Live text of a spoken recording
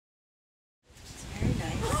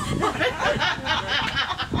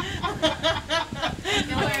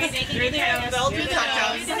Through the nose. Through the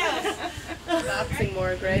nose. Boxing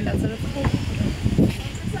morgue, right? That's what it's called.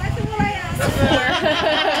 Exactly what I asked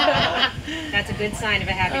for. That's a good sign of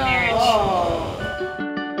a happy marriage.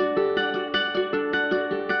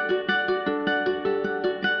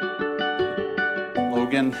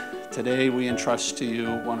 Logan, today we entrust to you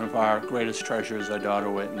one of our greatest treasures, our daughter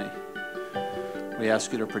Whitney. We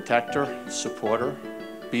ask you to protect her, support her,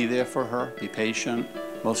 be there for her, be patient,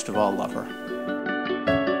 most of all, love her.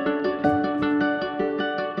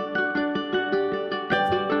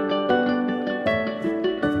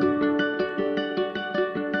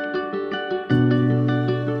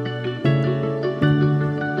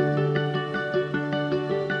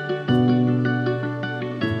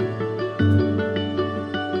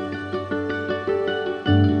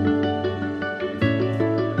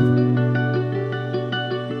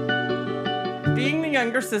 Being the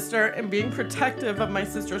younger sister and being protective of my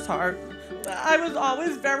sister's heart, I was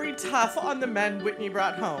always very tough on the men Whitney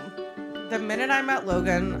brought home. The minute I met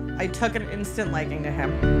Logan, I took an instant liking to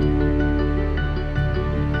him.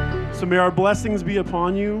 So may our blessings be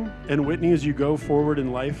upon you and Whitney as you go forward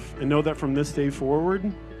in life, and know that from this day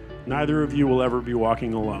forward, neither of you will ever be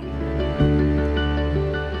walking alone.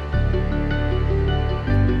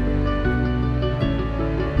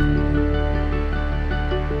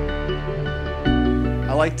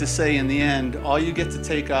 I like to say in the end, all you get to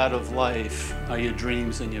take out of life are your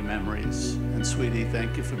dreams and your memories. And sweetie,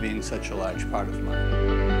 thank you for being such a large part of mine.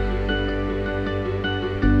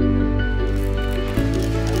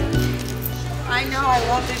 I know, I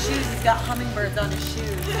love his shoes. He's got hummingbirds on his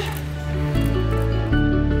shoes.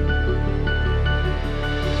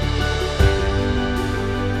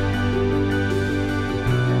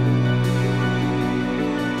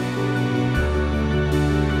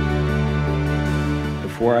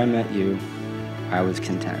 Before I met you, I was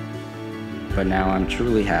content. But now I'm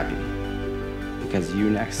truly happy because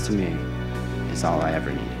you next to me is all I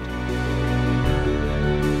ever needed.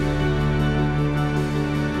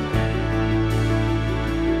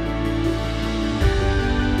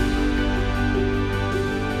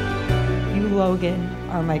 You, Logan,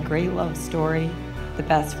 are my great love story, the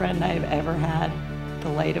best friend I've ever had, the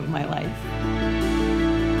light of my life.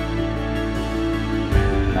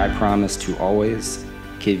 And I promise to always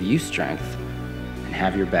give you strength and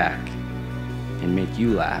have your back and make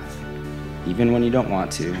you laugh, even when you don't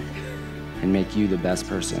want to, and make you the best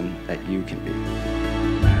person that you can be.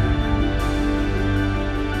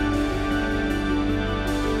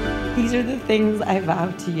 These are the things I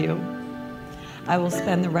vow to you. I will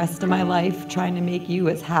spend the rest of my life trying to make you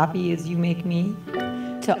as happy as you make me,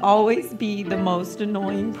 to always be the most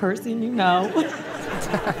annoying person you know,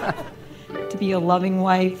 to be a loving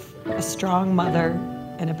wife, a strong mother,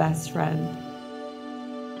 and a best friend.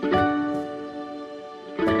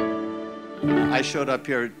 I showed up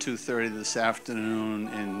here at 2:30 this afternoon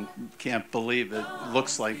and can't believe it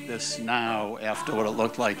looks like this now after what it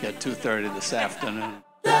looked like at 2:30 this afternoon.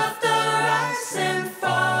 Love the rise and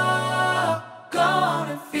fall. Go on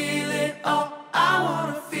and feel it all. I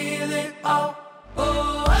wanna feel it all.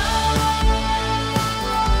 Oh,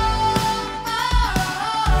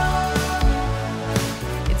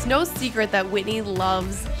 It's no secret that Whitney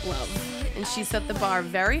loves love, and she set the bar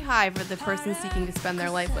very high for the person seeking to spend their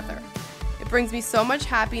life with her. It brings me so much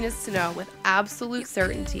happiness to know with absolute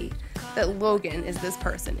certainty that Logan is this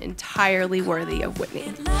person entirely worthy of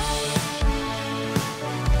Whitney.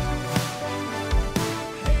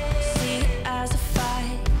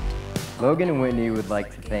 Logan and Whitney would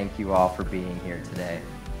like to thank you all for being here today.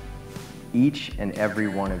 Each and every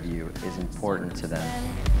one of you is important to them.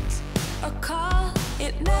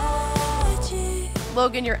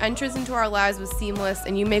 Logan, your entrance into our lives was seamless,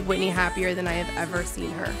 and you make Whitney happier than I have ever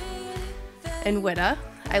seen her. And Whitta,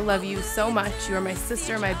 I love you so much. You are my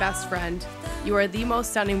sister, my best friend. You are the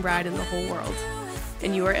most stunning bride in the whole world.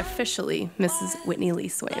 And you are officially Mrs. Whitney Lee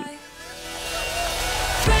Swain.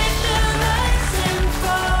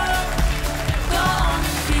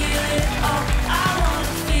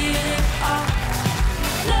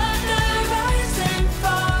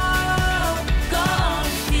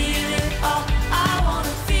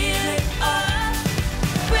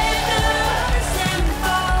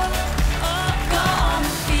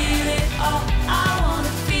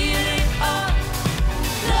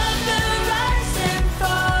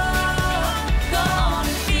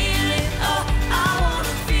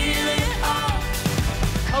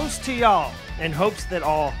 To y'all, in hopes that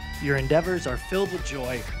all your endeavors are filled with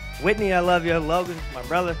joy. Whitney, I love you. Logan, my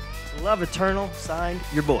brother, love eternal. Signed,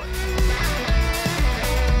 your boy.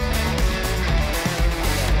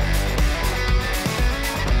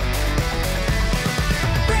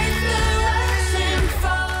 break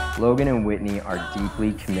Logan and Whitney are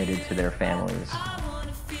deeply committed to their families.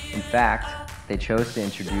 In fact, they chose to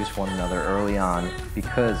introduce one another early on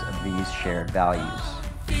because of these shared values.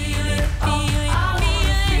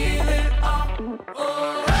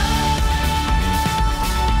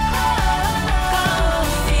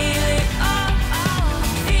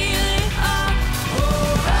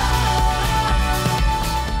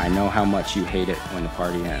 I know how much you hate it when the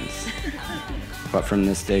party ends, but from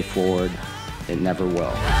this day forward, it never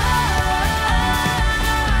will.